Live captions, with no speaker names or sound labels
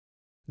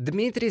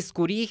Dmitry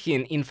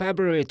Skurikhin in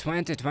February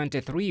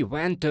 2023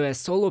 went to a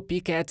solo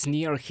picket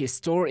near his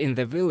store in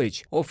the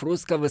village of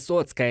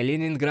Rusko-Vysotskaya,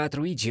 Leningrad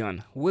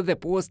region, with a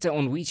poster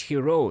on which he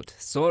wrote,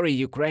 "Sorry,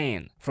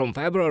 Ukraine." From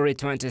February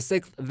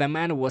 26th, the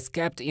man was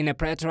kept in a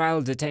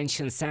pretrial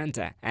detention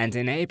center, and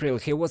in April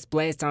he was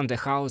placed under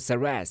house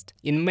arrest.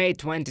 In May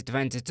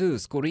 2022,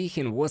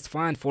 Skurikhin was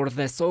fined for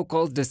the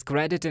so-called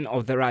discrediting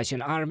of the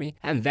Russian army,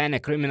 and then a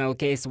criminal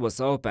case was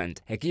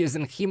opened,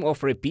 accusing him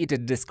of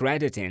repeated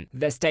discrediting.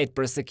 The state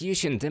prosecution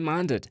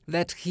demanded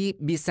that he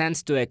be sent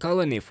to a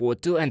colony for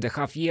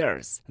 2.5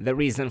 years. The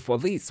reason for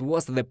this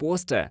was the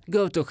poster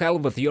 "Go to hell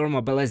with your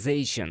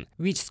mobilization,"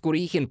 which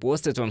Skurikhin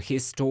posted on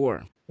his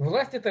store.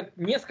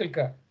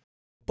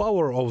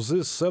 Power of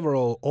these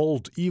several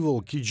old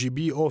evil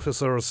KGB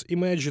officers,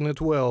 imagine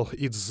it well,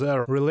 it's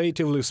their,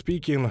 relatively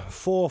speaking,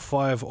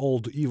 4-5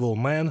 old evil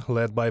men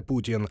led by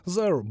Putin.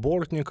 Their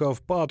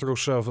Bortnikov,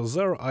 Patrushev,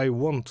 their I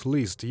won't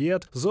list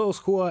yet, those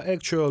who are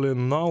actually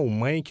now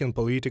making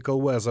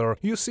political weather.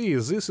 You see,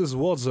 this is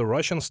what the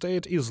Russian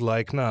state is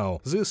like now.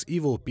 These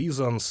evil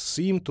peasants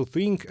seem to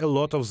think a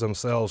lot of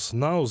themselves,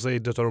 now they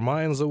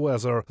determine the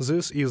weather.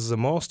 This is the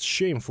most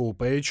shameful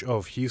page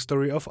of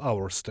history of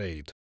our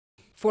state.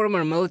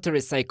 Former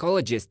military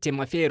psychologist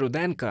Timofey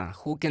Rudenko,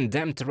 who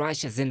condemned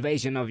Russia's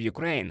invasion of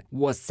Ukraine,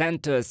 was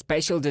sent to a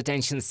special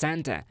detention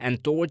center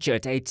and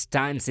tortured 8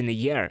 times in a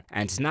year,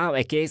 and now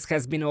a case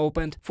has been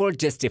opened for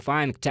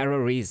justifying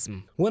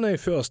terrorism. When I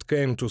first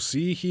came to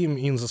see him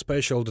in the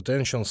special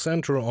detention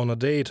center on a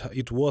date,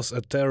 it was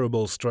a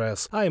terrible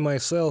stress. I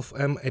myself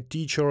am a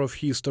teacher of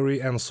history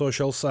and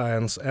social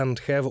science and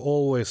have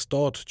always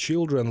taught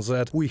children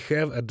that we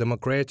have a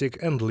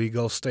democratic and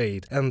legal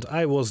state, and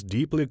I was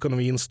deeply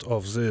convinced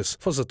of this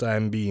for the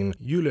time being.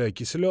 Yulia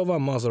Kiseleva,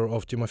 mother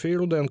of Timofey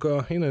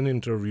Rudenko, in an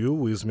interview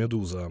with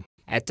Meduza.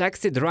 A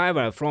taxi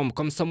driver from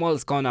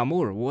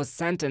Komsomolsk-on-Amur was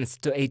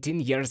sentenced to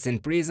 18 years in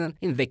prison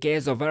in the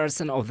case of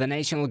arson of the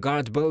National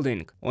Guard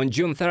building. On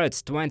June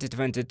 3,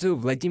 2022,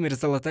 Vladimir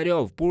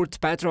Zolotarev poured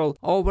petrol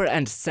over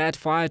and set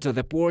fire to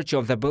the porch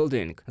of the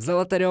building.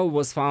 Zolotarev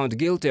was found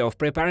guilty of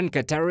preparing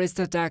a terrorist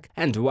attack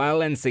and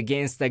violence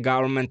against a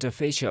government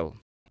official.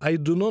 I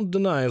do not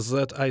deny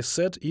that I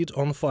set it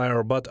on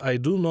fire, but I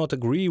do not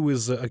agree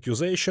with the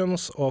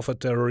accusations of a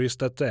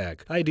terrorist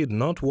attack. I did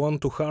not want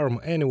to harm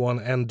anyone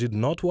and did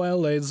not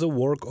violate the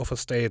work of a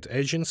state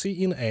agency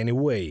in any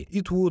way.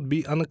 It would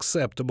be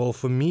unacceptable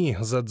for me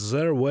that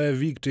there were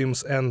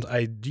victims, and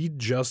I did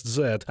just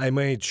that. I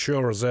made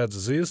sure that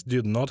this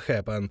did not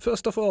happen.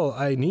 First of all,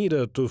 I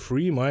needed to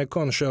free my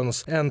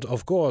conscience and,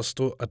 of course,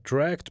 to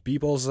attract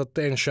people's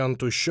attention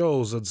to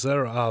show that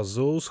there are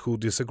those who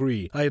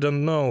disagree. I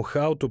don't know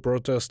how to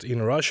protest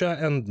in Russia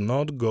and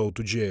not go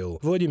to jail.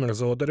 Vladimir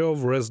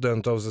Zolotarev,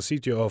 resident of the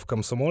city of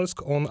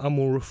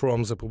Komsomolsk-on-Amur,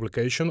 from the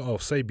publication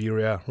of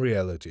Siberia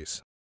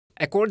Realities.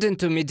 According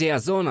to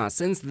Mediazona,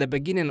 since the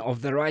beginning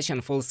of the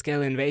Russian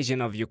full-scale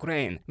invasion of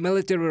Ukraine,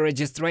 military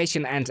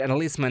registration and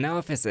enlistment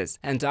offices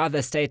and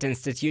other state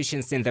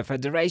institutions in the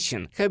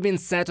Federation have been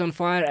set on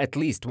fire at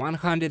least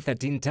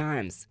 113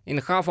 times. In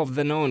half of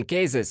the known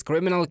cases,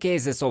 criminal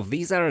cases of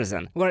this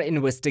arson were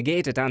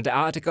investigated under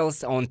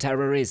articles on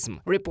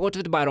terrorism.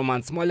 Reported by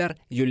Roman Smoler,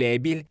 Yulia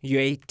Bil,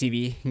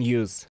 UATV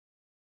News.